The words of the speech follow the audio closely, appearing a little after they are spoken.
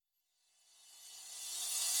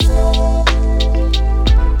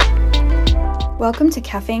Welcome to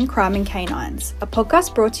Caffeine, Crime and Canines, a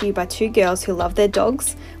podcast brought to you by two girls who love their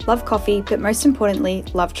dogs, love coffee, but most importantly,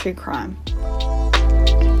 love true crime.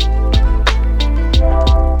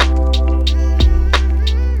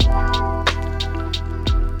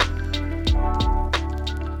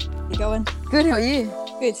 You going? Good, how are you?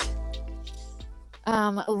 Good.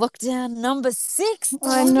 Lockdown number 6.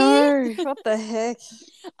 I know. What the heck?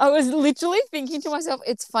 I was literally thinking to myself,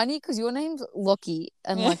 it's funny because your name's Lockie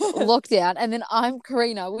and like lockdown, and then I'm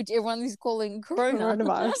Karina, which everyone is calling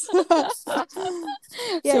Coronavirus.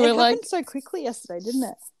 Yeah, so it happened so quickly yesterday, didn't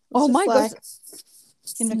it? Oh my God.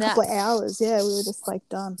 In a couple of hours, we were just like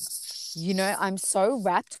done. You know, I'm so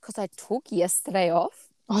wrapped because I took yesterday off.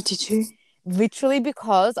 Oh, did you? Literally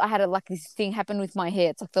because I had this thing happen with my hair.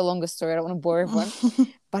 It's like the longest story. I don't want to bore everyone.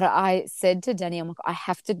 But I said to Danny, I'm like, I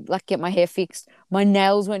have to get my hair fixed. My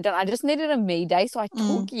nails weren't done. I just needed a me day. So I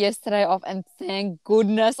took yesterday off and thank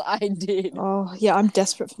goodness I did. Oh, yeah, I'm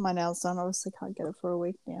desperate for my nails done. Obviously can't get it for a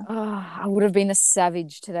week now. Oh, I would have been a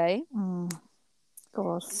savage today.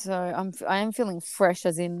 God. So I am feeling fresh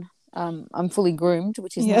as in I'm fully groomed,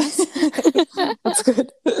 which is nice. That's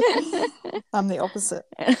good. I'm the opposite.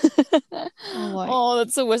 Oh,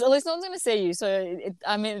 that's the worst. At least no one's going to see you. So, it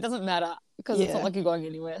doesn't matter because it's not like you're going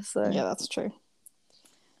anywhere. So yeah, that's true.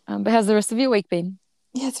 But how's the rest of your week been?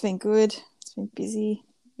 Yeah, it's been good. It's been busy.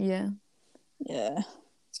 Yeah. Yeah.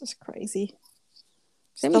 It's just crazy.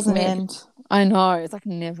 It doesn't end. I know. It's like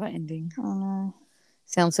never ending. I know.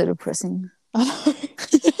 Sounds so depressing. I know.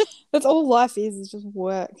 That's all life is just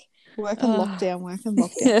work. Work and lockdown.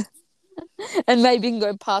 Yeah. And maybe you can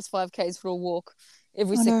go past 5Ks for a walk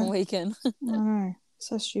every second weekend. I know.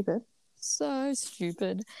 So stupid. So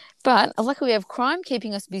stupid. But luckily we have crime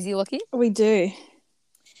keeping us busy, Lockie. We do.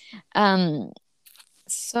 So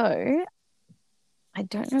I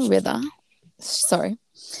don't know whether... Sorry.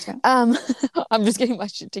 Okay. I'm just getting my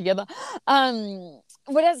shit together.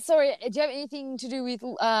 What else? Sorry, do you have anything to do with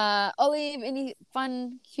Olive? Any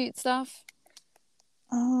fun, cute stuff?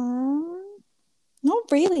 Not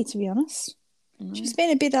really, to be honest. She's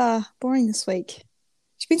been a bit boring this week.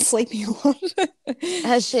 She's been sleeping a lot.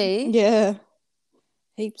 Has she? Yeah.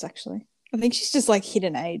 Heaps, actually. I think she's just like hit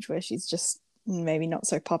an age where she's just maybe not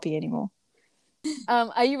so puppy anymore.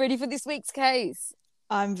 Are you ready for this week's case?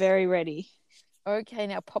 I'm very ready. Okay,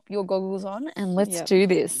 now pop your goggles on and let's do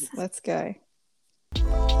this. Let's go.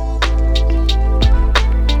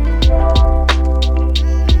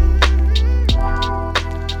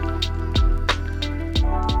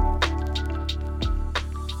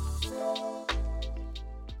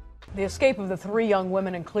 The escape of the 3 young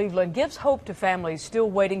women in Cleveland gives hope to families still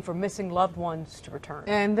waiting for missing loved ones to return.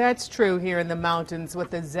 And that's true here in the mountains with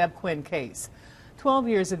the Zeb Quinn case. 12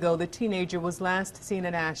 years ago, the teenager was last seen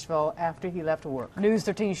in Asheville after he left work. News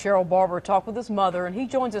 13's Cheryl Barber talked with his mother, and he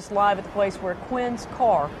joins us live at the place where Quinn's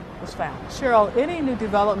car was found. Cheryl, any new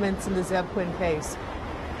developments in the Zeb Quinn case?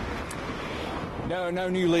 No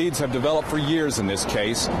new leads have developed for years in this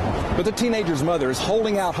case, but the teenager's mother is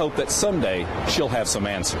holding out hope that someday she'll have some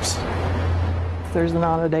answers. There's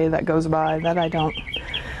not a day that goes by that I don't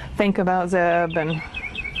think about Zeb and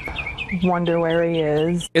wonder where he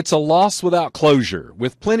is. It's a loss without closure,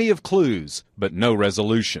 with plenty of clues, but no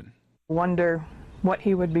resolution. Wonder what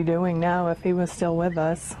he would be doing now if he was still with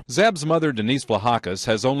us. Zeb's mother, Denise Vlahakis,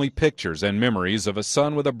 has only pictures and memories of a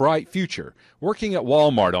son with a bright future, working at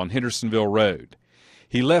Walmart on Hendersonville Road.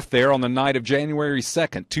 He left there on the night of January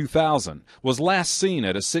 2nd, 2000, was last seen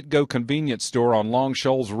at a Citgo convenience store on Long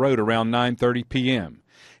Shoals Road around 9:30 p.m.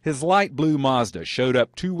 His light blue Mazda showed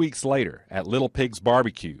up 2 weeks later at Little Pig's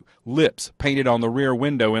Barbecue, lips painted on the rear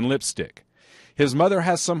window in lipstick. His mother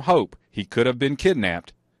has some hope he could have been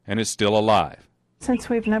kidnapped and is still alive. Since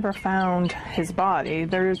we've never found his body,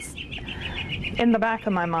 in the back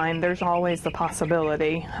of my mind, there's always the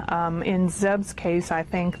possibility. In Zeb's case, I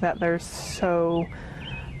think that there's so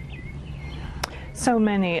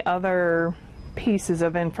many other pieces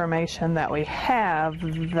of information that we have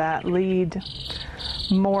that lead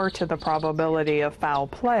more to the probability of foul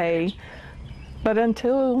play. But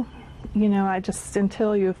until we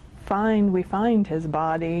find his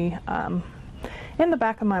body, in the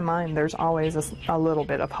back of my mind, there's always a little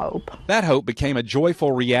bit of hope. That hope became a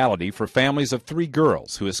joyful reality for families of 3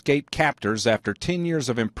 girls who escaped captors after 10 years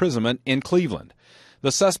of imprisonment in Cleveland.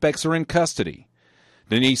 The suspects are in custody.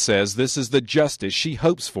 Denise says this is the justice she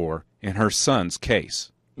hopes for in her son's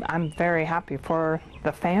case. I'm very happy for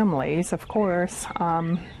the families, of course,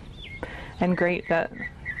 and great that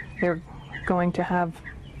they're going to have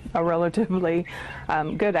a relatively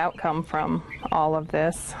good outcome from all of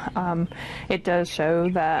this. It does show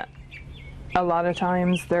that a lot of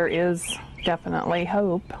times there is definitely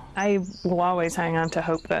hope. I will always hang on to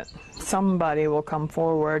hope that somebody will come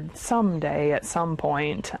forward someday at some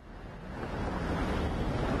point.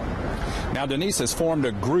 Now, Denise has formed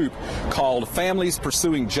a group called Families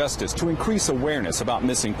Pursuing Justice to increase awareness about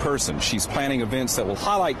missing persons. She's planning events that will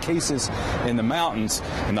highlight cases in the mountains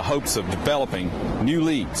in the hopes of developing new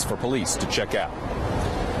leads for police to check out.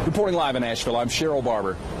 Reporting live in Asheville, I'm Cheryl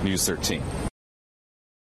Barber, News 13.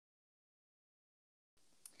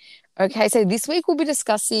 Okay, so this week we'll be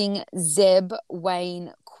discussing Zeb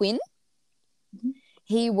Wayne Quinn.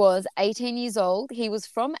 He was 18 years old. He was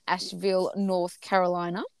from Asheville, North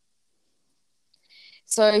Carolina.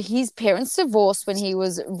 So his parents divorced when he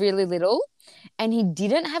was really little, and he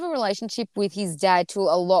didn't have a relationship with his dad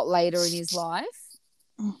till a lot later in his life.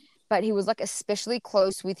 But he was like especially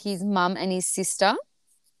close with his mum and his sister.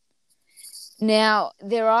 Now,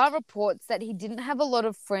 there are reports that he didn't have a lot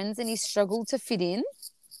of friends and he struggled to fit in.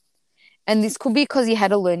 And this could be because he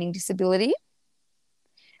had a learning disability.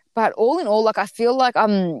 But all in all, like I feel like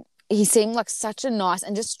he seemed like such a nice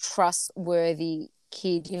and just trustworthy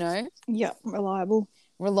kid, you know? Yeah,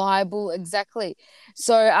 reliable, exactly.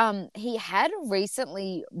 So he had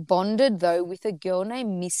recently bonded though with a girl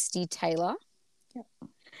named Misty Taylor.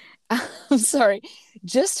 I'm sorry,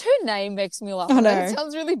 just her name makes me laugh. I know. It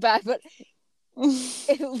sounds really bad, but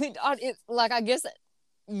it like I guess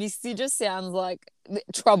Misty just sounds like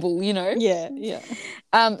trouble, you know? Yeah.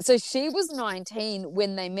 So she was 19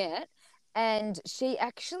 when they met, and they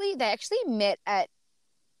actually met at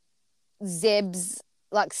Zeb's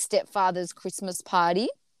like stepfather's Christmas party.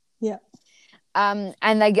 Yeah. And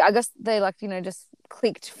I guess they like, you know, just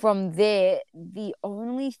clicked from there. The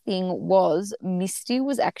only thing was Misty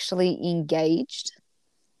was actually engaged.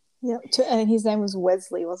 Yeah. And his name was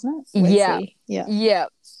Wesley, wasn't it? Wesley. Yeah.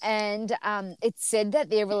 And it said that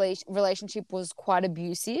their relationship was quite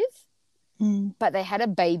abusive, but they had a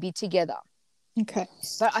baby together. Okay.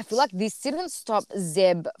 But I feel like this didn't stop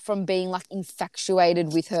Zeb from being like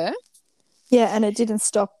infatuated with her. Yeah, and it didn't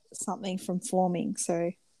stop something from forming,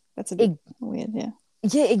 so that's a bit weird, yeah.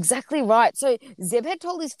 Yeah, exactly right. So Zeb had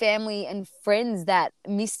told his family and friends that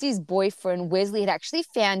Misty's boyfriend, Wesley, had actually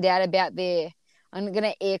found out about their, I'm going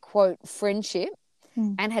to air quote, friendship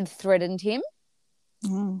and had threatened him.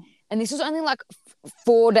 And this was only like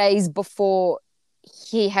 4 days before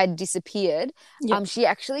he had disappeared. Yep. She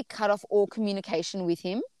actually cut off all communication with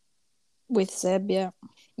him. With Zeb, yeah.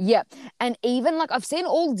 Yeah. And even like I've seen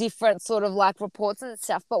all different sort of like reports and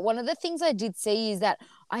stuff. But one of the things I did see is that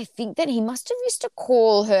I think that he must have used to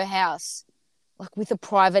call her house like with a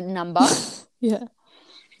private number. Yeah.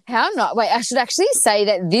 How not? Wait, I should actually say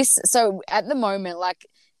that so at the moment, like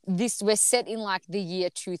this, we're set in like the year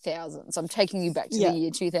 2000. So I'm taking you back to the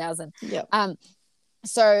year 2000. Yeah.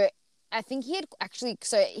 So I think he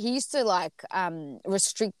used to like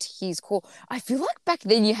restrict his call. I feel like back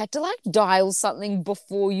then you had to like dial something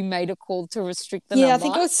before you made a call to restrict the number. Yeah, I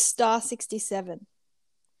think it was *67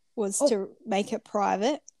 was to make it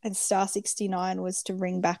private, and *69 was to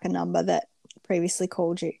ring back a number that previously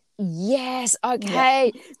called you. Yes,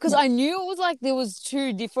 okay. Because I knew it was like there was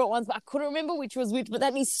two different ones, but I couldn't remember which was which. But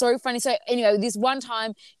that is so funny. So anyway, this one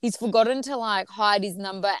time he's forgotten to like hide his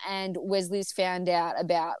number, and Wesley's found out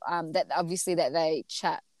about that obviously that they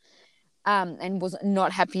chat and was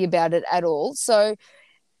not happy about it at all. So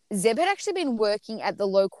Zeb had actually been working at the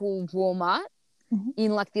local Walmart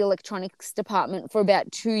in like the electronics department for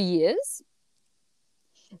about 2 years.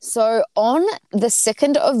 So on the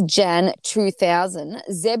 2nd of Jan 2000,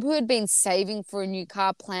 Zeb, who had been saving for a new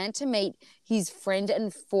car, planned to meet his friend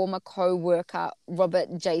and former co-worker,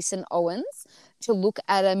 Robert Jason Owens, to look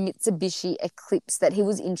at a Mitsubishi Eclipse that he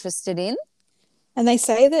was interested in. And they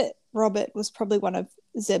say that Robert was probably one of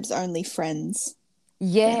Zeb's only friends.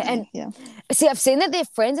 Yeah, see, I've seen that they're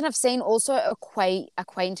friends, and I've seen also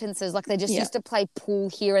acquaintances, like they just used to play pool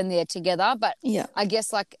here and there together. But I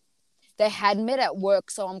guess like they had met at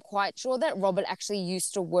work, so I'm quite sure that Robert actually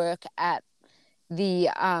used to work at the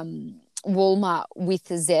Walmart with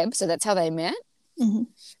Zeb, so that's how they met.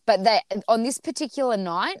 But they on this particular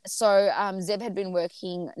night, so Zeb had been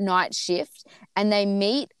working night shift, and they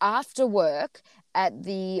meet after work at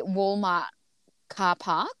the Walmart car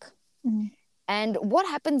park. And what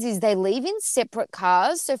happens is they leave in separate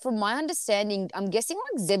cars. So from my understanding, I'm guessing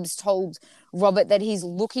like Zeb's told Robert that he's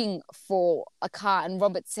looking for a car, and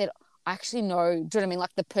Robert said, I actually know, do you know what I mean?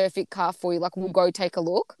 Like the perfect car for you. Like we'll go take a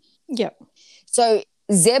look. Yep. So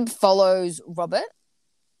Zeb follows Robert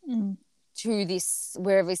to this,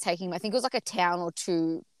 wherever he's taking him. I think it was like a town or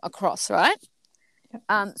two across, right?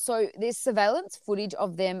 So there's surveillance footage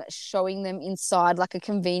of them showing them inside like a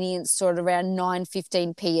convenience store at around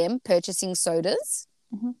 9:15 p.m. purchasing sodas.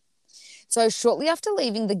 Mhm. So shortly after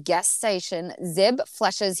leaving the gas station, Zeb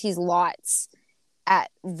flashes his lights at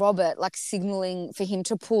Robert, like signaling for him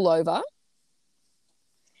to pull over.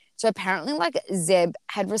 So apparently, like, Zeb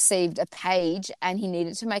had received a page and he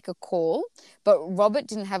needed to make a call, but Robert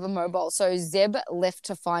didn't have a mobile. So Zeb left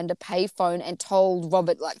to find a payphone and told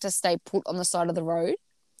Robert, like, to stay put on the side of the road.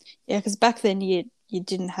 Yeah, because back then you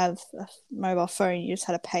didn't have a mobile phone, you just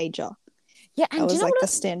had a pager. Yeah, and That do was you know like what the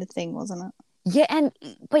standard thing, wasn't it? Yeah,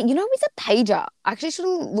 but you know, with a pager, I actually should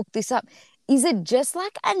have looked this up. Is it just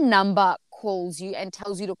like a number calls you and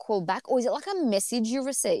tells you to call back, or is it like a message you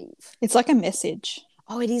receive? It's like a message.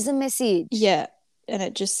 Oh, it is a message. Yeah, and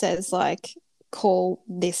it just says like call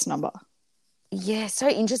this number. Yeah, so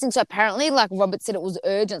interesting. So apparently, like, Robert said it was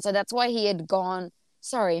urgent, so that's why he had gone.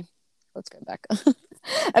 Sorry, let's go back.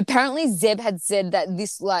 Apparently, Zeb had said that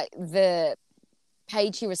this, like, the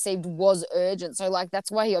page he received was urgent, so like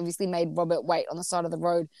that's why he obviously made Robert wait on the side of the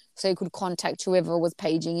road so he could contact whoever was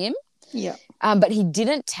paging him. Yeah. But he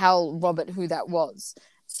didn't tell Robert who that was.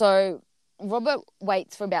 So Robert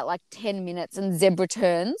waits for about like 10 minutes and Zeb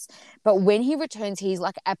returns. But when he returns, he's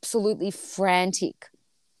like absolutely frantic.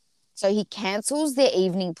 So he cancels their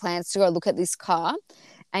evening plans to go look at this car.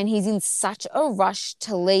 And he's in such a rush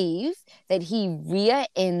to leave that he rear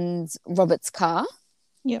ends Robert's car.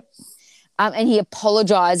 Yep. And he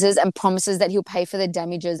apologizes and promises that he'll pay for the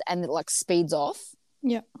damages and it like speeds off.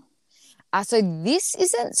 Yep. So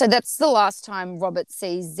that's the last time Robert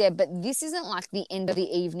sees Zeb, but this isn't like the end of the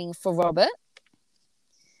evening for Robert.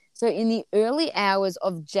 So in the early hours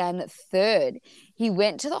of Jan 3rd, he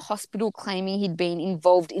went to the hospital claiming he'd been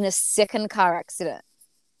involved in a second car accident.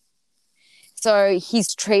 So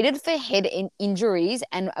he's treated for head injuries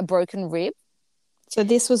and a broken rib. So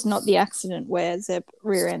this was not the accident where Zeb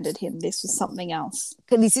rear-ended him. This was something else.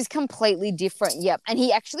 This is completely different. Yep. And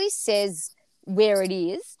he actually says where it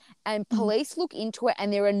is. And police look into it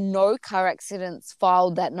and there are no car accidents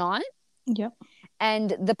filed that night. Yep.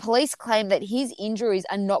 And the police claim that his injuries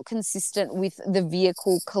are not consistent with the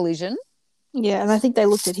vehicle collision. Yeah, and I think they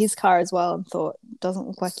looked at his car as well and thought, doesn't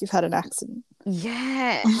look like you've had an accident.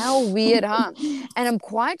 Yeah, how weird, huh? And I'm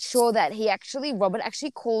quite sure that Robert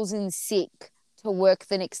actually calls in sick to work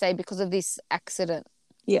the next day because of this accident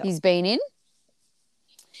he's been in.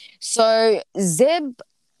 So Zeb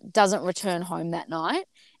doesn't return home that night.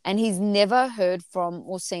 And he's never heard from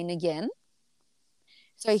or seen again.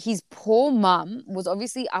 So his poor mum was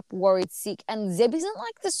obviously up, worried, sick. And Zeb isn't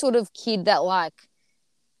like the sort of kid that like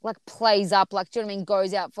plays up, like, do you know what I mean,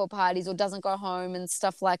 goes out for parties or doesn't go home and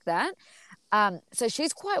stuff like that. So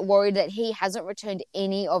she's quite worried that he hasn't returned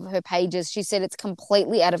any of her pages. She said it's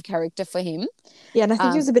completely out of character for him. Yeah, and I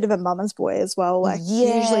think he was a bit of a mama's boy as well. Like,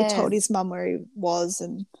 he usually told his mum where he was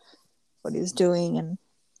and what he was doing and...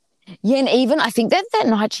 Yeah, and even I think that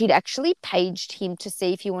night she'd actually paged him to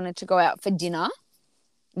see if he wanted to go out for dinner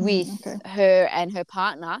with her and her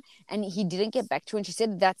partner, and he didn't get back to her. And she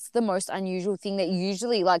said that's the most unusual thing, that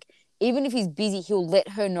usually, like, even if he's busy, he'll let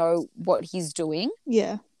her know what he's doing.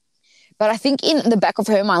 Yeah. But I think in the back of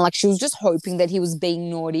her mind, like, she was just hoping that he was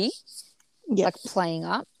being naughty, like playing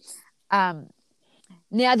up.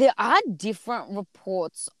 Now, there are different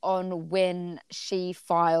reports on when she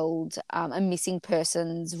filed a missing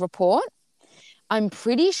persons report. I'm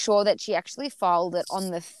pretty sure that she actually filed it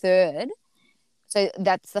on the 3rd. So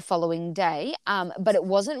that's the following day. But it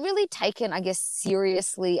wasn't really taken, I guess,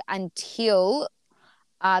 seriously until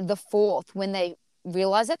the 4th, when they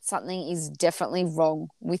realized that something is definitely wrong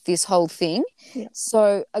with this whole thing. Yeah.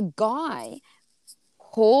 So a guy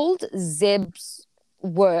called Zeb's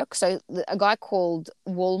work, so a guy called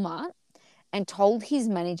Walmart, and told his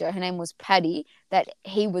manager, her name was Patty, that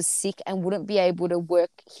he was sick and wouldn't be able to work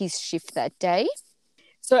his shift that day.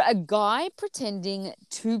 So a guy pretending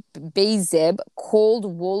to be Zeb called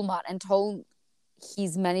Walmart and told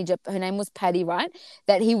his manager, her name was Patty, right,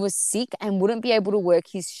 that he was sick and wouldn't be able to work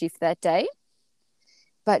his shift that day.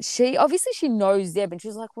 But she knows Zeb, and she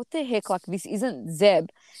was like, what the heck? Like, this isn't Zeb.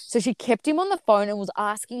 So she kept him on the phone and was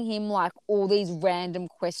asking him, like, all these random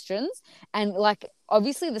questions. And, like,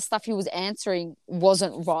 obviously the stuff he was answering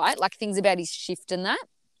wasn't right, like things about his shift and that.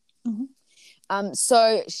 Mm-hmm.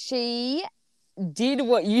 So she did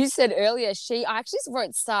what you said earlier. I actually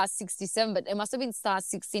wrote star 67, but it must have been star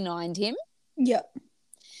 69 to him. Yep.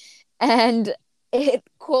 And it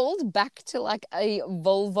called back to, like, a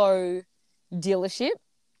Volvo dealership.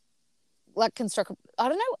 Like, I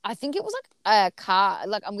don't know, I think it was like a car,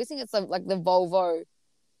 like, I'm guessing it's like the Volvo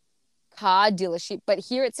car dealership, but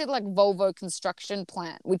here it said like Volvo construction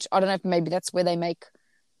plant, which I don't know if maybe that's where they make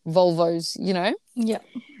Volvos, you know? Yeah.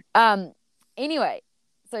 Anyway,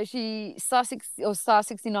 so Star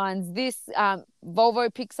 69's this.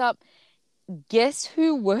 Volvo picks up. Guess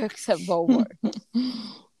who works at Volvo?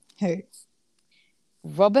 Who?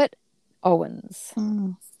 Robert Owens.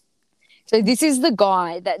 Mm. So this is the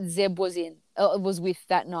guy that Zeb was with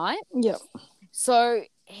that night. Yep. So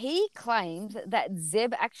he claimed that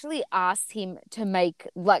Zeb actually asked him to make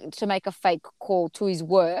a fake call to his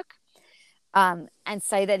work, and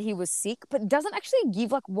say that he was sick, but doesn't actually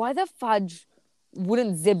give like why the fudge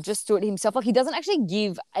wouldn't Zeb just do it himself? Like he doesn't actually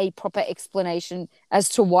give a proper explanation as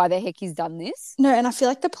to why the heck he's done this. No, and I feel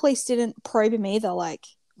like the police didn't probe him either. Like,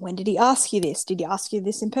 when did he ask you this? Did he ask you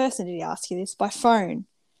this in person? Did he ask you this by phone?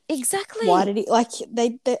 Exactly. Why did he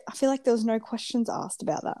they I feel like there was no questions asked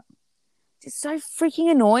about that. It's so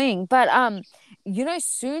freaking annoying. But you know,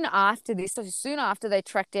 soon after they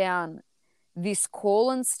track down this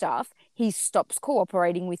call and stuff, he stops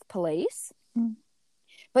cooperating with police. Mm.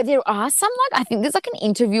 But there are some, like, I think there's like an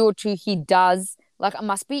interview or two he does, like it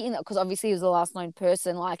must be in, because obviously he was the last known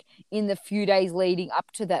person, like in the few days leading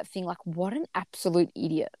up to that thing. Like, what an absolute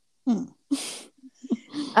idiot.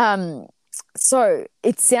 So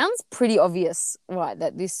it sounds pretty obvious, right,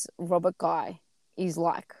 that this Robert guy is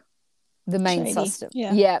like the main suspect.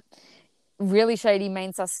 Yeah. Really shady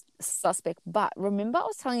main suspect. But remember I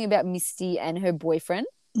was telling you about Misty and her boyfriend?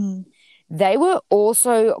 Mm. They were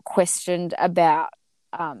also questioned about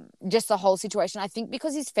just the whole situation. I think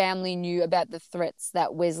because his family knew about the threats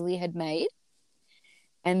that Wesley had made.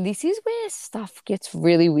 And this is where stuff gets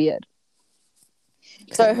really weird.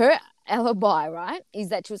 Okay. So her alibi, right, is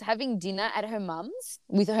that she was having dinner at her mum's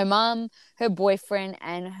with her mum, her boyfriend,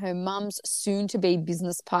 and her mum's soon-to-be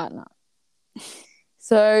business partner.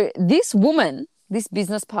 So this woman, this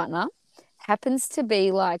business partner, happens to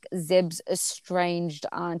be like Zeb's estranged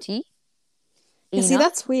auntie. Yeah, see,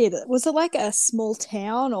 that's weird. Was it like a small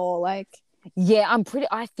town or like... Yeah,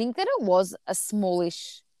 I think that it was a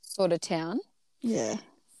smallish sort of town. Yeah.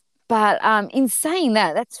 But in saying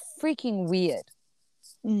that, that's freaking weird.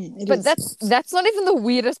 But that's not even the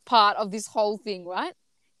weirdest part of this whole thing, right?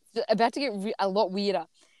 It's about to get a lot weirder.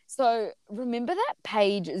 So remember that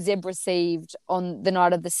page Zeb received on the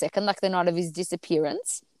night of the 2nd, like the night of his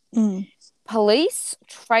disappearance? Mm. Police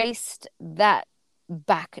traced that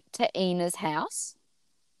back to Ina's house.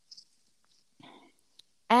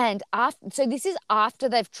 And so this is after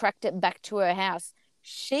they've tracked it back to her house.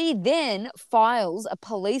 She then files a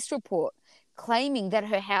police report claiming that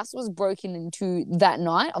her house was broken into that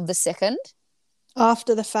night of the 2nd.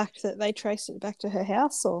 After the fact that they traced it back to her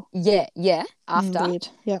house, or? Yeah, after. Weird.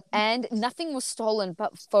 Yeah. And nothing was stolen,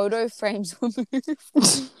 but photo frames were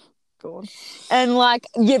moved. God. And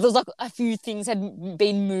there's like a few things had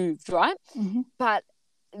been moved, right? Mm-hmm. But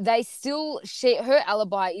they still, her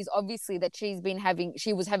alibi is obviously that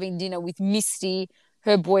she was having dinner with Misty,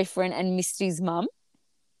 her boyfriend, and Misty's mum.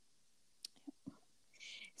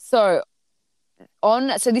 So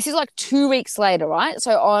this is like 2 weeks later, right?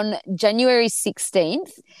 So on January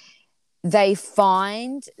 16th, they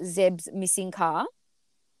find Zeb's missing car,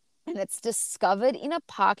 and it's discovered in a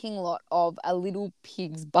parking lot of a Little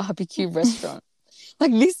Pigs barbecue restaurant.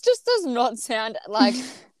 Like, this just does not sound like,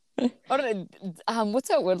 I don't know, what's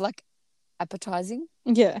that word? Like appetizing?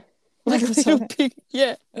 Yeah. Like Little Pig,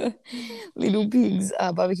 yeah. Little Pigs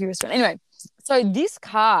barbecue restaurant. Anyway, so this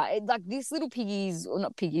car, this Little Piggies, or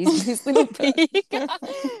not Piggies, this Little Pig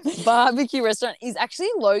barbecue restaurant is actually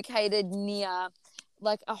located near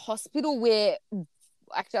like a hospital where,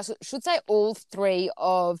 actually I should say all three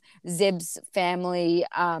of Zeb's family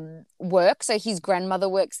work. So his grandmother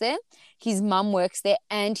works there, his mum works there,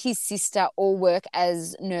 and his sister all work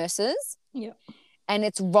as nurses. Yeah. And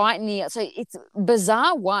it's right near, so it's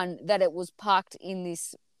bizarre, one, that it was parked in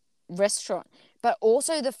this restaurant, but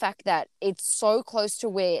also the fact that it's so close to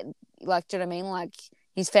where, like, do you know what I mean? Like,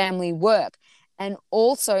 his family work. And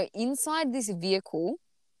also inside this vehicle,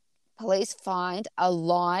 police find a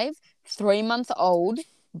live 3-month-old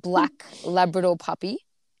black Labrador puppy.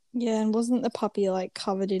 Yeah, and wasn't the puppy like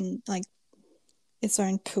covered in like its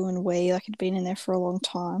own poo and wee? Like, it'd been in there for a long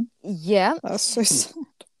time. Yeah. That was so sad.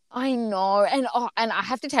 I know. And I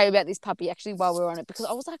have to tell you about this puppy actually while we're on it, because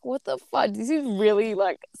I was like, what the fuck? This is really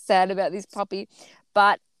like sad about this puppy.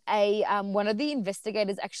 But one of the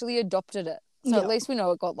investigators actually adopted it. So at least we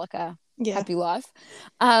know it got like a happy life.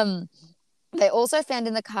 They also found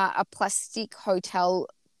in the car a plastic hotel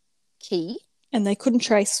key. And they couldn't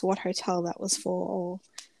trace what hotel that was for or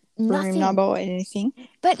Nothing. room number or anything.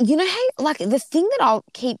 But you know how, like, the thing that I'll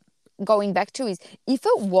keep going back to is, if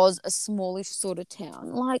it was a smallish sort of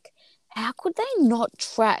town, like, how could they not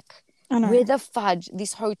track where the fudge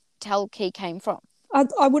this hotel key came from?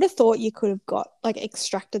 I would have thought you could have got, like,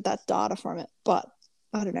 extracted that data from it, but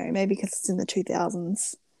I don't know, maybe because it's in the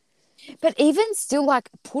 2000s. But even still, like,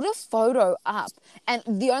 put a photo up. And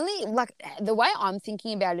the only, like, the way I'm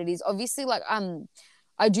thinking about it is, obviously, like,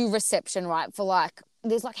 I do reception, right, for, like,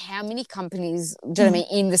 there's, like, how many companies, do you know what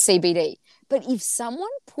I mean, in the CBD? But if someone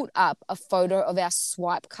put up a photo of our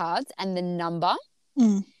swipe cards and the number,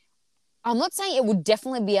 I'm not saying it would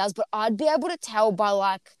definitely be ours, but I'd be able to tell by,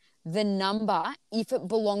 like, the number if it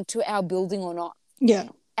belonged to our building or not. Yeah.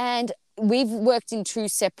 And we've worked in 2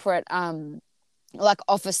 separate like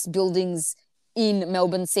office buildings in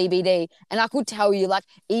Melbourne CBD, and I could tell you, like,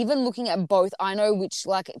 even looking at both, I know which,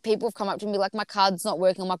 like, people have come up to me like, my card's not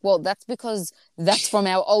working. I'm like, well, that's because that's from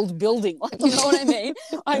our old building. Like, you know what I mean?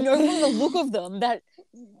 I know from the look of them that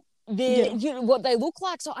they're, you know, what they look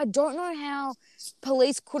like. So I don't know how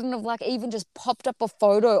police couldn't have, like, even just popped up a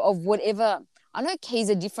photo of whatever. I know keys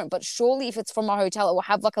are different, but surely if it's from a hotel, it will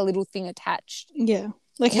have, like, a little thing attached. Yeah.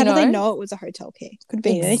 Like, how do they know it was a hotel key? Could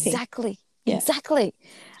be anything. Exactly. Yeah. Exactly.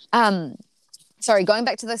 Sorry, going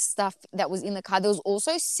back to the stuff that was in the car, there was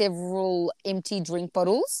also several empty drink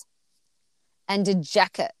bottles and a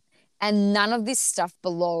jacket, and none of this stuff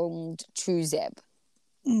belonged to Zeb.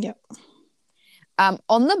 Yep.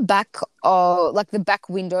 On the back of, like, the back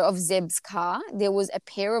window of Zeb's car, there was a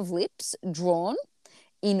pair of lips drawn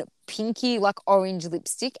in pinky, like, orange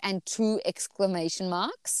lipstick and 2 exclamation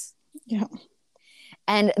marks. Yeah.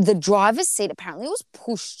 And the driver's seat apparently was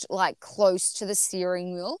pushed, like, close to the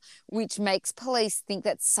steering wheel, which makes police think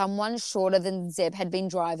that someone shorter than Zeb had been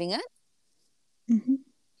driving it.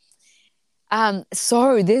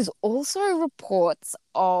 So there's also reports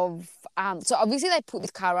of, so obviously they put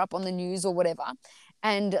this car up on the news or whatever,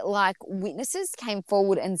 and, like, witnesses came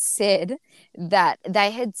forward and said that they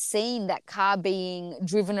had seen that car being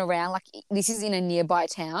driven around, like, this is in a nearby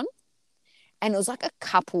town, and it was like a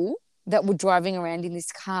couple that were driving around in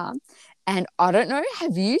this car. And I don't know,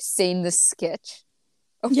 have you seen the sketch?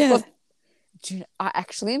 Yeah. I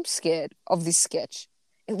actually am scared of this sketch.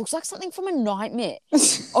 It looks like something from a nightmare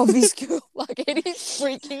of this girl. Like, it is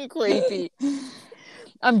freaking creepy.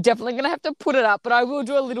 I'm definitely going to have to put it up, but I will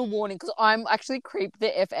do a little warning because I'm actually creeped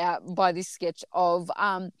the F out by this sketch of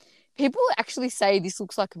people actually say this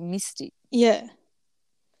looks like Misty. Yeah.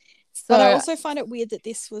 So, but I also find it weird that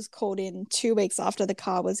this was called in 2 weeks after the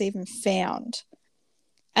car was even found.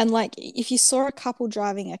 And, like, if you saw a couple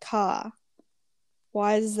driving a car,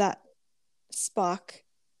 why does that spark,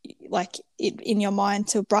 like, it in your mind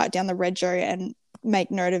to write down the rego and make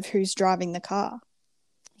note of who's driving the car?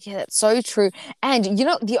 Yeah, that's so true. And, you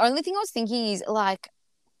know, the only thing I was thinking is, like,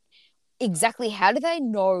 exactly how do they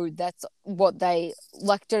know that's what they,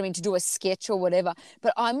 like, do you know what I mean, to do a sketch or whatever?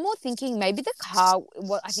 But I'm more thinking maybe the car,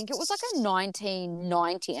 well, I think it was like a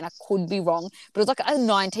 1990, and I could be wrong, but it was like a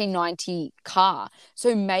 1990 car.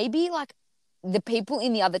 So maybe, like, the people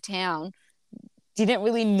in the other town didn't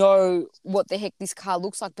really know what the heck this car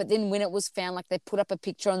looks like. But then when it was found, like, they put up a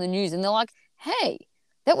picture on the news and they're like, hey,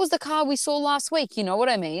 that was the car we saw last week. You know what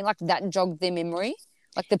I mean? Like, that jogged their memory.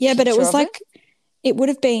 Like, the yeah, but it was like, it. It would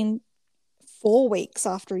have been 4 weeks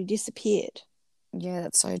after he disappeared. Yeah,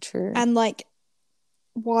 that's so true. And, like,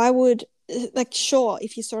 why would, like, sure,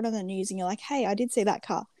 if you saw it on the news and you're like, hey, I did see that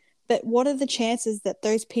car, but what are the chances that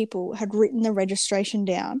those people had written the registration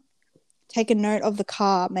down, taken note of the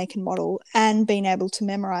car, make and model, and been able to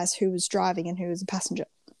memorize who was driving and who was a passenger?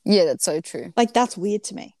 Yeah, that's so true. Like, that's weird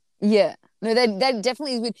to me. Yeah. No, that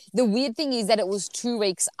definitely is weird. The weird thing is that it was 2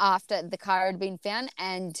 weeks after the car had been found,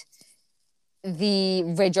 and the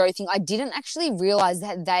rego thing, I didn't actually realize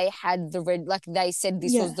that they had the red, like, they said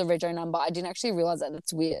this was the rego number. I didn't actually realize that.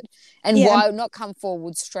 That's weird. And why not come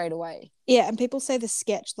forward straight away? Yeah, and people say the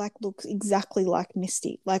sketch, like, looks exactly like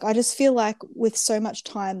Misty. Like, I just feel like with so much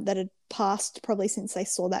time that had passed probably since they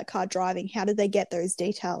saw that car driving, how did they get those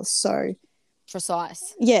details so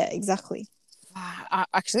precise? Yeah, exactly. I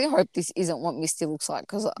actually hope this isn't what Misty looks like,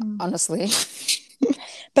 because honestly.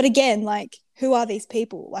 But again, like, who are these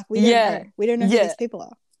people? Like, we don't know. We don't know who these people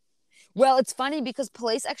are. Well, it's funny because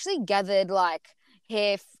police actually gathered, like,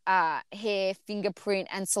 hair, fingerprint,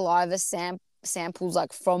 and saliva samples,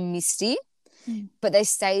 like, from Misty, but they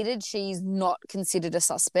stated she's not considered a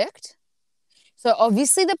suspect. So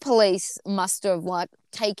obviously the police must have, like,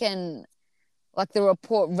 taken, like, the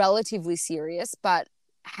report relatively serious, but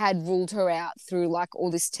had ruled her out through, like,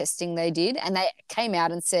 all this testing they did, and they came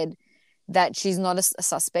out and said that she's not a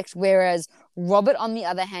suspect, whereas Robert, on the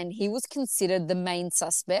other hand, he was considered the main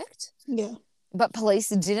suspect. Yeah. but police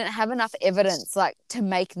didn't have enough evidence like to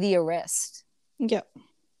make the arrest. Yep.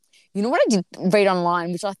 You know what I did read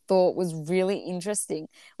online, which I thought was really interesting?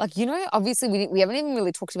 Like, you know, obviously we haven't even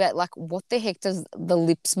really talked about like what the heck does the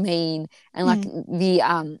lips mean and like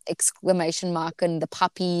the exclamation mark and the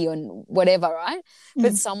puppy and whatever, right?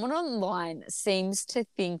 But someone online seems to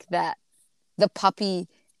think that the puppy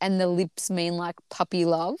and the lips mean like puppy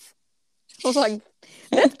love. I was like,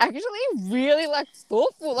 that's actually really like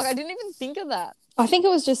thoughtful. Like I didn't even think of that. I think it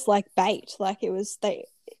was just like bait. Like it was it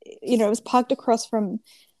was parked across from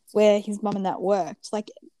where his mum and that worked. Like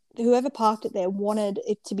whoever parked it there wanted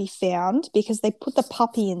it to be found because they put the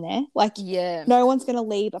puppy in there. Like no one's going to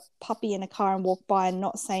leave a puppy in a car and walk by and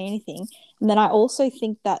not say anything. And then I also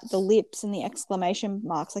think that the lips and the exclamation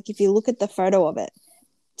marks, like if you look at the photo of it,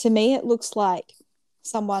 to me it looks like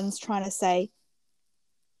someone's trying to say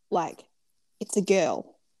like it's a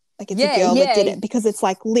girl. Like it's a girl that did it because it's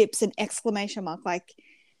like lips and exclamation mark. Like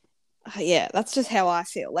yeah, that's just how I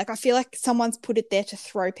feel. Like I feel like someone's put it there to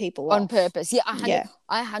throw people on off. purpose. Yeah,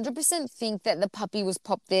 I 100% think that the puppy was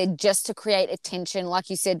popped there just to create attention, like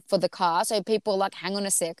you said, for the car. So people are like, hang on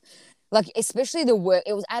a sec. Like especially the work,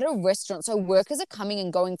 it was at a restaurant, so workers are coming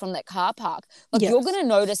and going from that car park. Like you're gonna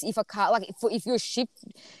notice if a car, like if your shift,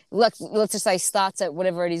 like let's just say starts at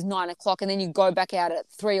whatever it is 9 o'clock, and then you go back out at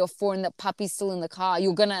 3 or 4, and the puppy's still in the car,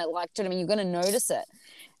 you're gonna like, do you know what I mean? You're gonna notice it.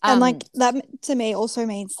 And like that to me also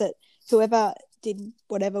means that whoever did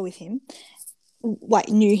whatever with him, like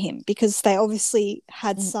knew him because they obviously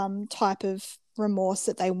had some type of remorse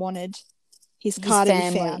that they wanted his car to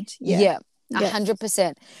be found. Yeah.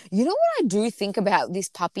 100%. You know what I do think about this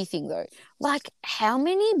puppy thing though? Like how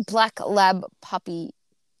many black lab puppy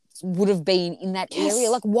would have been in that area?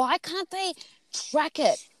 Like why can't they track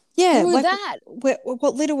it through like, that?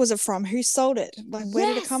 What litter was it from? Who sold it? Like where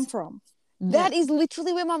did it come from? That is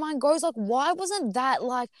literally where my mind goes. Like why wasn't that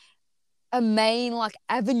like a main like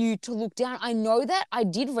avenue to look down? I know that I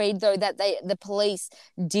did read though that the police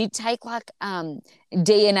did take like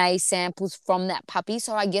DNA samples from that puppy,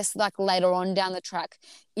 so I guess like later on down the track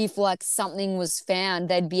if like something was found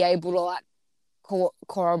they'd be able to like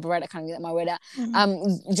corroborate. I can't get my word out. Do you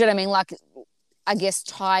know what I mean? Like I guess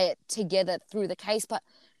tie it together through the case. But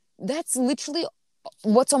that's literally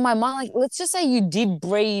what's on my mind. Like let's just say you did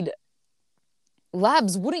breed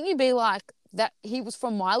labs, wouldn't you be like that he was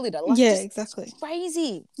from my litter? Like, exactly.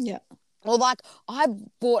 Crazy. Yeah. Or like I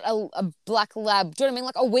bought a black lab, do you know what I mean?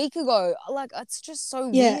 Like a week ago. Like it's just so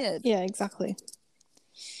weird. Yeah, exactly.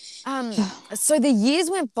 So the years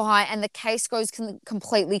went by and the case goes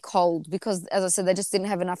completely cold because, as I said, they just didn't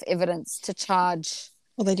have enough evidence to charge.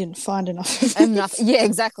 Well, they didn't find enough. Yeah,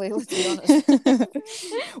 exactly. Let's be honest.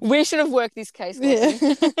 We should have worked this case.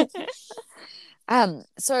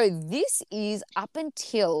 So this is up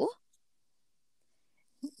until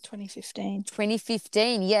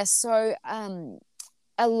 2015, yes. So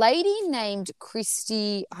a lady named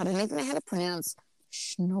Christy, I don't even know how to pronounce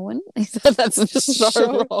Schnoen. That's just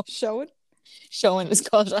so wrong. Schoen is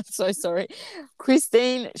gosh, I'm so sorry.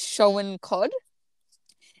 Christine Schoen Codd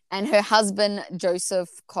and her husband Joseph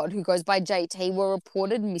Codd, who goes by JT, were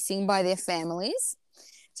reported missing by their families.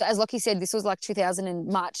 So as Lockie said, this was like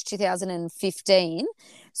March 2015.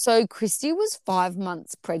 So Christy was 5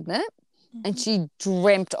 months pregnant. And she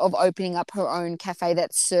dreamt of opening up her own cafe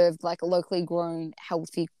that served like locally grown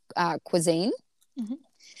healthy cuisine.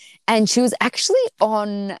 And she was actually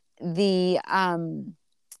on the on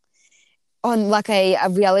like a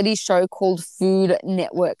reality show called Food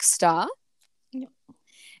Network Star.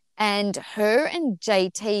 And her and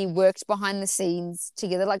JT worked behind the scenes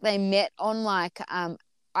together. Like they met on like I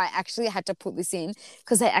actually had to put this in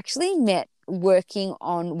because they actually met working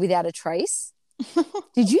on Without a Trace.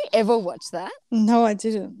 Did you ever watch that? No, I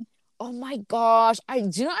didn't. Oh my gosh. I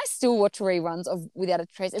still watch reruns of Without a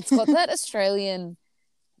Trace. It's got that Australian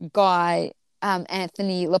guy,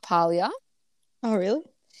 Anthony LaPaglia. Oh, really?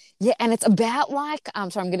 Yeah, and it's about like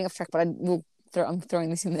sorry, I'm getting off track, but I'm throwing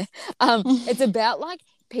this in there. It's about like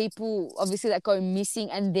people obviously that go missing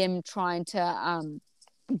and them trying to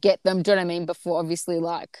get them, do you know what I mean, before obviously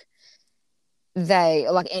like they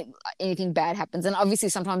like anything bad happens. And obviously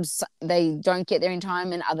sometimes they don't get there in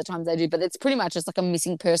time and other times they do, but it's pretty much just like a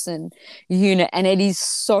missing person unit and it is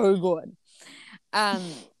so good.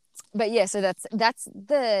 But yeah, so that's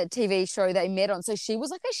the TV show they met on. So she was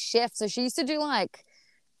like a chef, so she used to do like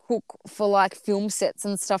cook for like film sets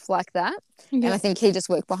and stuff like that. And I think he just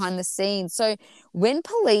worked behind the scenes. So when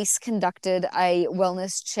police conducted a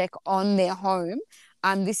wellness check on their home,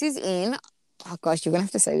 this is in, oh gosh, you're gonna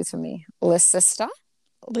have to say this for me, Leicester.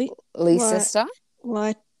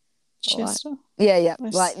 Chester. Yeah.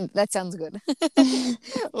 Nice. Like that sounds good.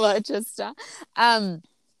 Leicester.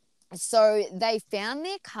 So they found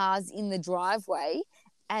their cars in the driveway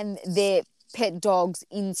and their pet dogs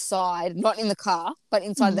inside, not in the car, but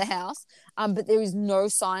inside the house. But there is no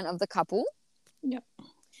sign of the couple. Yep.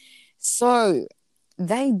 So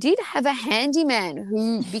they did have a handyman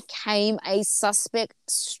who became a suspect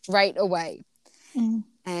straight away.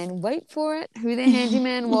 And wait for it, who the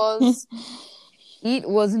handyman was. It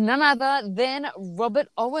was none other than Robert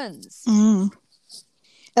Owens.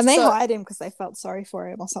 And they hired him because they felt sorry for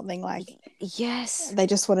him or something. Like, yes, they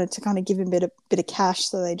just wanted to kind of give him a bit of cash,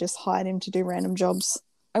 so they just hired him to do random jobs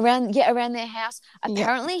around their house.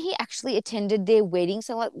 Apparently, he actually attended their wedding,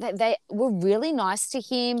 so like they were really nice to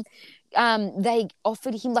him. They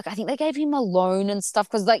offered him, like, I think they gave him a loan and stuff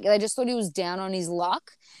because like they just thought he was down on his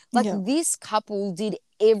luck. Like this couple did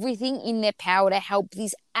everything in their power to help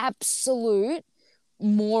this absolute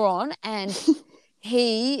moron, and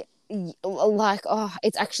he. Like, oh,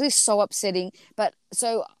 it's actually so upsetting. But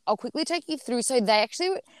so I'll quickly take you through. So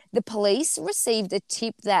the police received a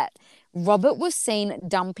tip that Robert was seen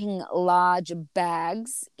dumping large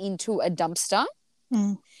bags into a dumpster.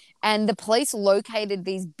 And the police located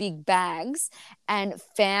these big bags and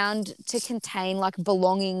found to contain like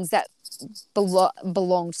belongings that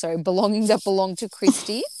belonged to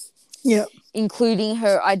Christy. Including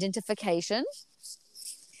her identification.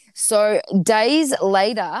 So days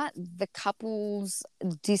later, the couple's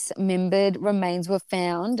dismembered remains were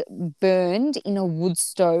found burned in a wood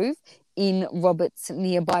stove in Robert's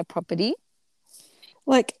nearby property.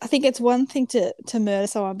 Like, I think it's one thing to murder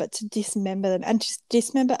someone, but to dismember them and just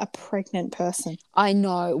dismember a pregnant person. I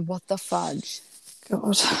know. What the fudge?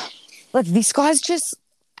 God. Like, this guy's just...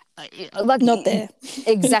 like not there.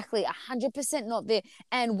 Exactly. 100% not there.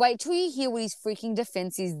 And wait till you hear what his freaking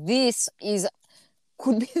defense is. This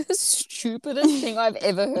could be the stupidest thing I've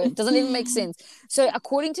ever heard. Doesn't even make sense. So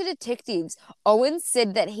according to detectives, Owen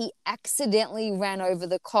said that he accidentally ran over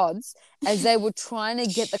the cods as they were trying to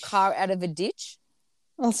get the car out of a ditch.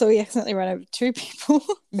 Oh, so he accidentally ran over two people.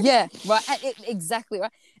 Yeah, right. Exactly,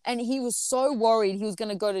 right. And he was so worried he was going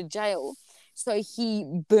to go to jail. So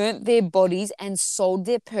he burnt their bodies and sold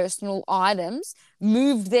their personal items,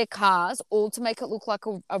 moved their cars, all to make it look like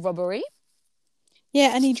a robbery.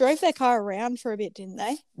 Yeah, and he drove their car around for a bit, didn't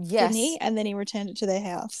they? Yes. Didn't he? And then he returned it to their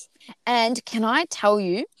house. And can I tell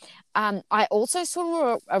you, I also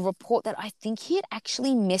saw a report that I think he had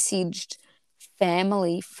actually messaged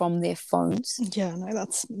family from their phones. Yeah, no,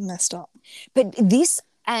 that's messed up. But this,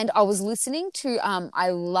 and I was listening to,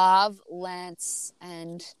 I love Lance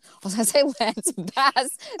and, I was going to say Lance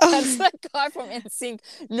Bass. That's the guy from NSYNC.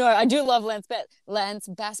 No, I do love Lance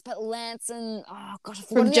Bass, but Lance and, oh gosh.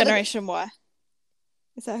 From Generation Y.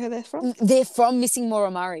 Is that who they're from? They're from Missing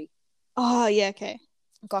Maura Murray. Oh, yeah, okay.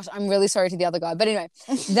 Gosh, I'm really sorry to the other guy. But anyway,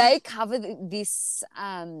 they cover this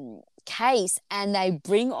case and they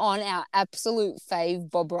bring on our absolute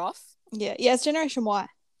fave, Bob Roth. Yeah, it's Generation Y.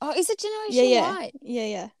 Oh, is it Generation Y?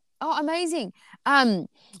 Yeah. Oh, amazing.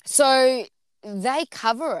 So they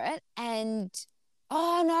cover it and,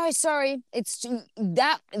 oh, no, sorry.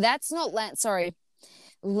 That's not Lance, sorry.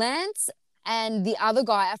 Lance and the other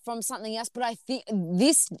guy are from something else, but I think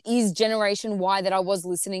this is Generation Y that I was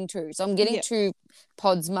listening to. So I'm getting two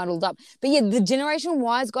pods muddled up. But yeah, the Generation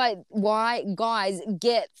Y guys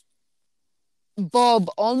get Bob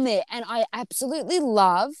on there. And I absolutely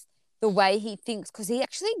love the way he thinks because he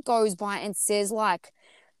actually goes by and says, like,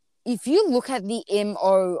 if you look at the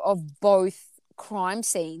MO of both crime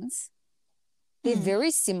scenes, they're very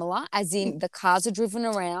similar, as in the cars are driven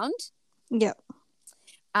around. Yeah.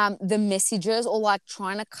 The messages or like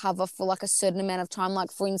trying to cover for like a certain amount of time.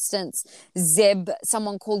 Like, for instance, Zeb,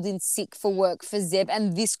 someone called in sick for work for Zeb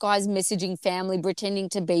and this guy's messaging family pretending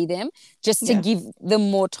to be them just to give them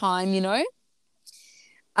more time, you know?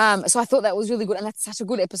 So I thought that was really good. And that's such a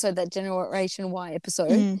good episode, that Generation Y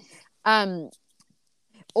episode.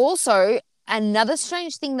 Also, another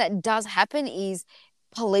strange thing that does happen is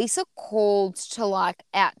police are called to like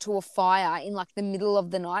out to a fire in like the middle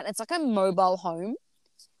of the night. It's like a mobile home.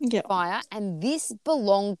 Fire, and this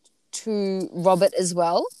belonged to Robert as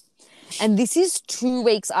well. And this is 2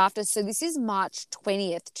 weeks after. So this is March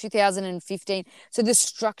 20th, 2015. So the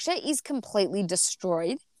structure is completely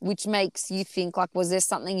destroyed, which makes you think, like, was there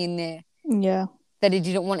something in there that he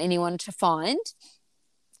didn't want anyone to find?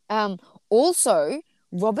 Also,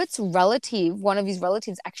 Robert's relative, one of his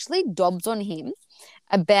relatives, actually dobbed on him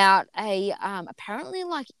about apparently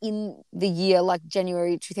like in the year like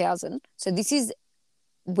January 2000. So this is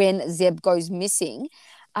when Zeb goes missing.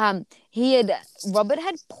 Robert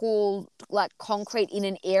had poured like concrete in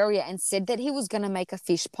an area and said that he was going to make a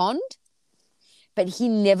fish pond, but he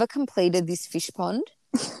never completed this fish pond.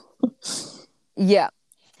 Yeah.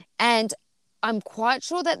 And I'm quite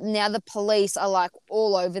sure that now the police are like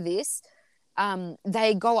all over this.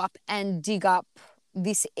 They go up and dig up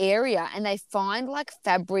this area and they find like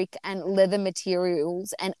fabric and leather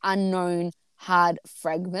materials and unknown hard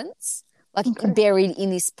fragments like buried in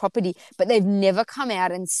this property, but they've never come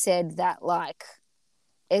out and said that like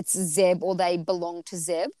it's Zeb or they belong to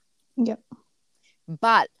Zeb. Yep.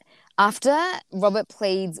 But after Robert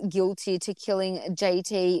pleads guilty to killing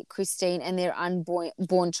JT, Christine, and their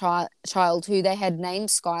unborn child, who they had named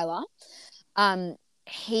Skylar,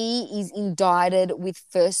 he is indicted with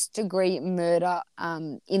first-degree murder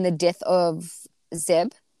in the death of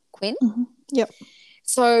Zeb Quinn. Mm-hmm. Yep.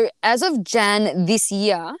 So as of Jan this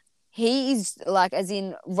year, he is like, as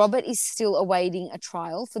in Robert is still awaiting a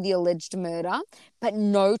trial for the alleged murder, but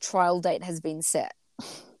no trial date has been set.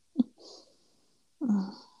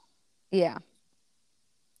 Yeah.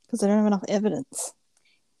 Because they don't have enough evidence.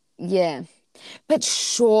 Yeah. But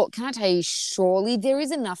can I tell you, surely there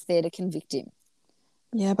is enough there to convict him.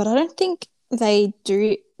 Yeah, but I don't think they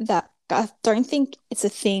do that. I don't think it's a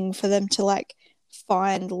thing for them to like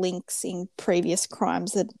find links in previous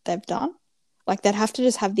crimes that they've done. Like they'd have to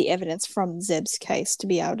just have the evidence from Zeb's case to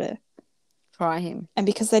be able to try him. And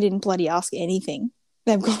because they didn't bloody ask anything,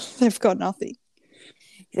 they've got nothing.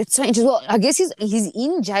 It's so interesting. Well, I guess he's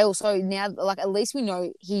in jail, so now like at least we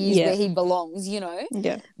know he is where he belongs, you know.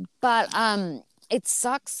 Yeah. But it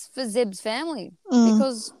sucks for Zeb's family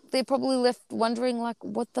because they're probably left wondering like,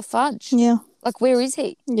 what the fudge? Yeah. Like, where is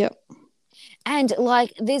he? Yep. And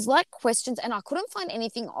like, there's like questions, and I couldn't find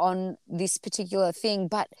anything on this particular thing,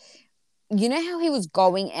 but you know how he was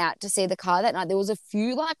going out to see the car that night? There was a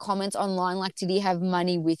few like comments online, like, did he have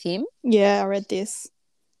money with him? Yeah, I read this.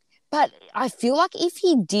 But I feel like if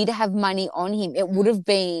he did have money on him, it would have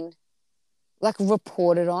been like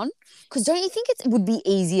reported on. Because don't you think it would be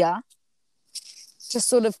easier to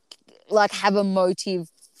sort of like have a motive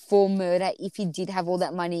for murder if he did have all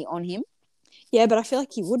that money on him? Yeah, but I feel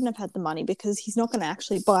like he wouldn't have had the money because he's not going to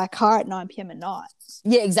actually buy a car at 9 p.m. at night.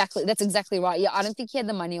 Yeah, exactly. That's exactly right. Yeah, I don't think he had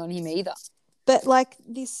the money on him either. But like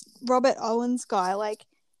this Robert Owens guy, like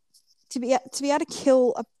to be able to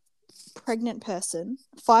kill a pregnant person,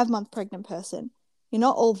 5-month pregnant person, you're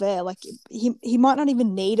not all there. Like he might not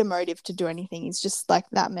even need a motive to do anything. He's just like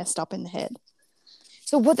that messed up in the head.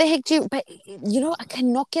 So what the heck but you know, I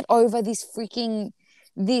cannot get over this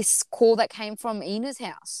call that came from Ina's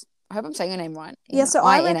house. I hope I'm saying her name right. Yeah, so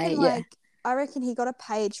I reckon he got a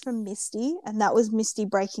page from Misty, and that was Misty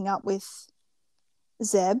breaking up with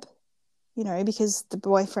Zeb, you know, because the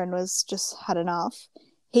boyfriend was just had enough.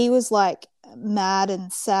 He was like mad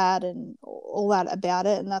and sad and all that about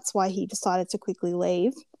it, and that's why he decided to quickly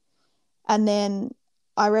leave. And then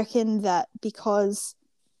I reckon that because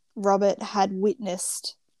Robert had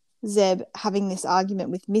witnessed Zeb having this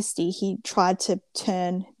argument with Misty, he tried to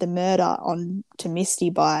turn the murder on to Misty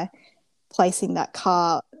by placing that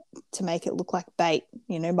car to make it look like bait,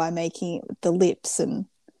 you know, by making it with the lips and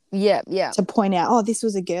to point out, oh, this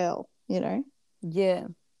was a girl, you know. Yeah.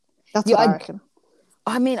 That's what I reckon.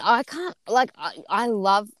 I mean, I can't, like,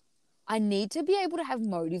 I need to be able to have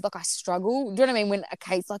motive. Like, I struggle, do you know what I mean, when a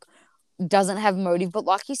case, like, doesn't have motive. But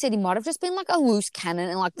like you said, he might have just been, like, a loose cannon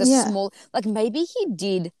and, like, small, like, maybe he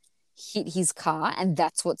did hit his car and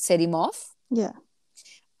that's what set him off. Yeah.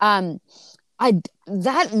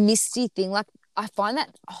 That Misty thing, like, I find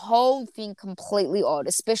that whole thing completely odd,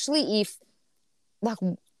 especially if, like,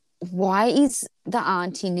 why is the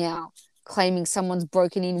auntie now claiming someone's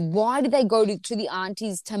broken in? Why did they go to the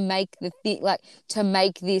aunties to make the thing, like, to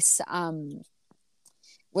make this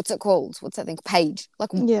what's it called? What's that thing? Page.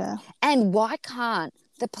 Like, yeah. And why can't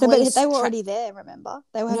the police? No, but they were already there. Remember,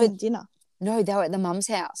 they were having dinner. No, they were at the mum's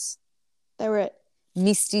house. They were at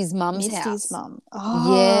Misty's mum's house. Misty's mum.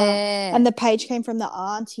 Oh, yeah. And the page came from the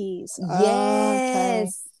aunties. Yes.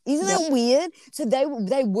 Oh, okay. Isn't that weird? So they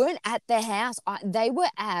weren't at their house. They were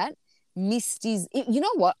at Misty's. You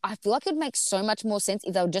know what? I feel like it makes so much more sense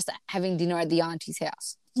if they were just having dinner at the auntie's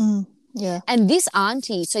house. Yeah. And this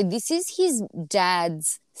auntie, so this is his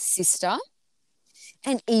dad's sister.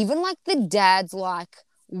 And even like the dad's like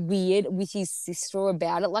weird with his sister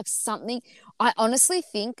about it. Like something, I honestly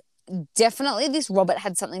think definitely this Robert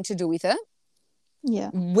had something to do with it. Yeah.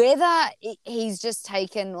 Whether he's just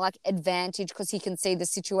taken like advantage because he can see the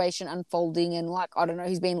situation unfolding and like, I don't know,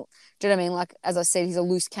 do you know what I mean? Like, as I said, he's a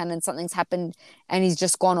loose cannon, something's happened and he's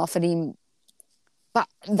just gone off at him But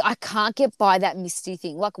I can't get by that Misty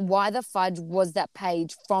thing. Like, why the fudge was that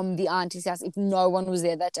page from the auntie's house if no one was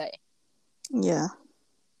there that day? Yeah.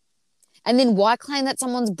 And then why claim that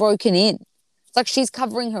someone's broken in? It's like she's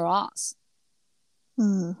covering her ass.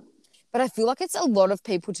 Mm. But I feel like it's a lot of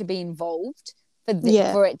people to be involved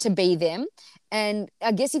for it to be them. And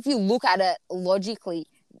I guess if you look at it logically,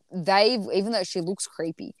 even though she looks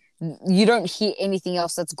creepy, you don't hear anything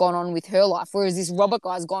else that's gone on with her life. Whereas this Robert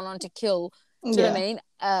guy's gone on to kill, do you know what I mean?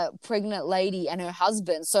 A pregnant lady and her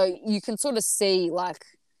husband. So you can sort of see like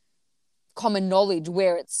common knowledge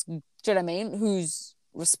where it's, do you know what I mean? Who's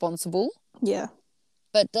responsible. Yeah.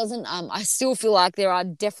 But doesn't, I still feel like there are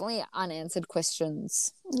definitely unanswered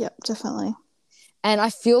questions. Yep, definitely. And I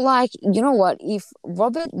feel like, you know what, if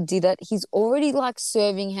Robert did it, he's already like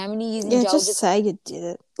serving how many years in jail? Just say you did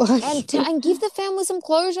it. Like, and give the family some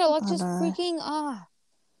closure. Like, just freaking,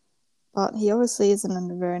 But he obviously isn't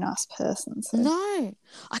a very nice person. So. No.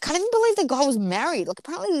 I can't even believe the guy was married. Like,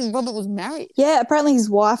 apparently Robert was married. Yeah, apparently his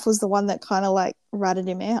wife was the one that kind of like ratted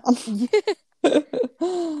him out. Yeah.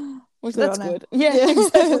 Which that's good. Yeah,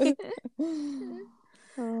 exactly.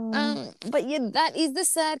 But yeah, that is the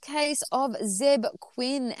sad case of Zeb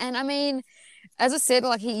Quinn. And I mean, as I said,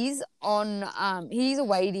 like he's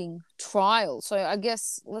awaiting trial. So I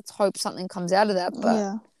guess let's hope something comes out of that.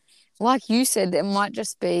 But like you said, it might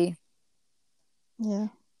just be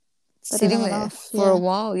sitting there for a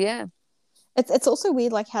while. Yeah. It's also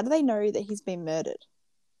weird. Like, how do they know that he's been murdered?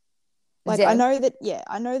 Like, Zeb. I know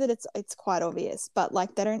that it's quite obvious, but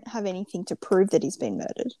like they don't have anything to prove that he's been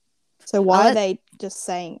murdered. So why are they just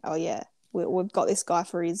saying, "Oh yeah, we've got this guy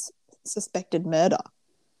for his suspected murder"?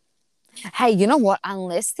 Hey, you know what?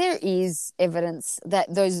 Unless there is evidence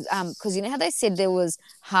that those, because you know how they said there was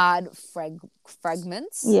hard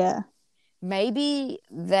fragments. Yeah. Maybe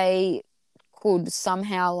they could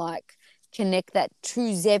somehow like connect that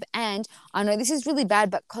to Zeb. And I know this is really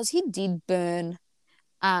bad, but because he did burn,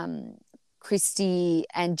 Christy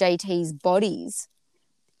and JT's bodies.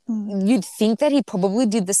 You'd think that he probably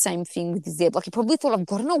did the same thing with Zeb. Like, he probably thought, I've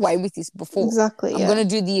gotten away with this before. Exactly, I'm going to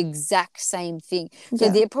do the exact same thing. So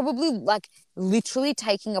they're probably, like, literally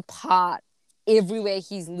taking apart everywhere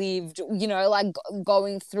he's lived, you know, like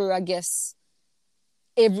going through, I guess,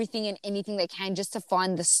 everything and anything they can just to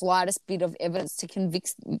find the slightest bit of evidence to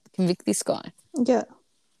convict this guy. Yeah.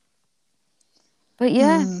 But,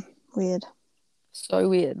 yeah. Weird. So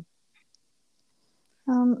weird.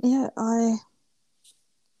 Yeah, I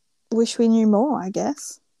wish we knew more, I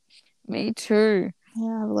guess. Me too.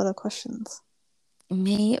 Yeah, I have a lot of questions.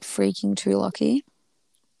 Me freaking too, Lucky.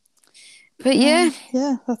 But yeah.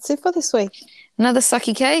 Yeah, that's it for this week. Another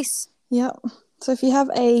sucky case. Yep. So if you have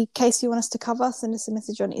a case you want us to cover, send us a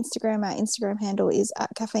message on Instagram. Our Instagram handle is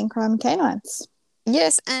 @CaffeineCrimeCanines.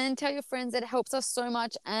 Yes, and tell your friends. It helps us so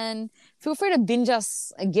much. And feel free to binge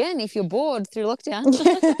us again if you're bored through lockdown.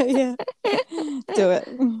 Yeah. Do it.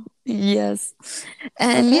 Yes.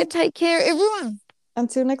 And yeah, take care, everyone.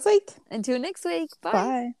 Until next week. Until next week.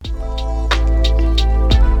 Bye. Bye.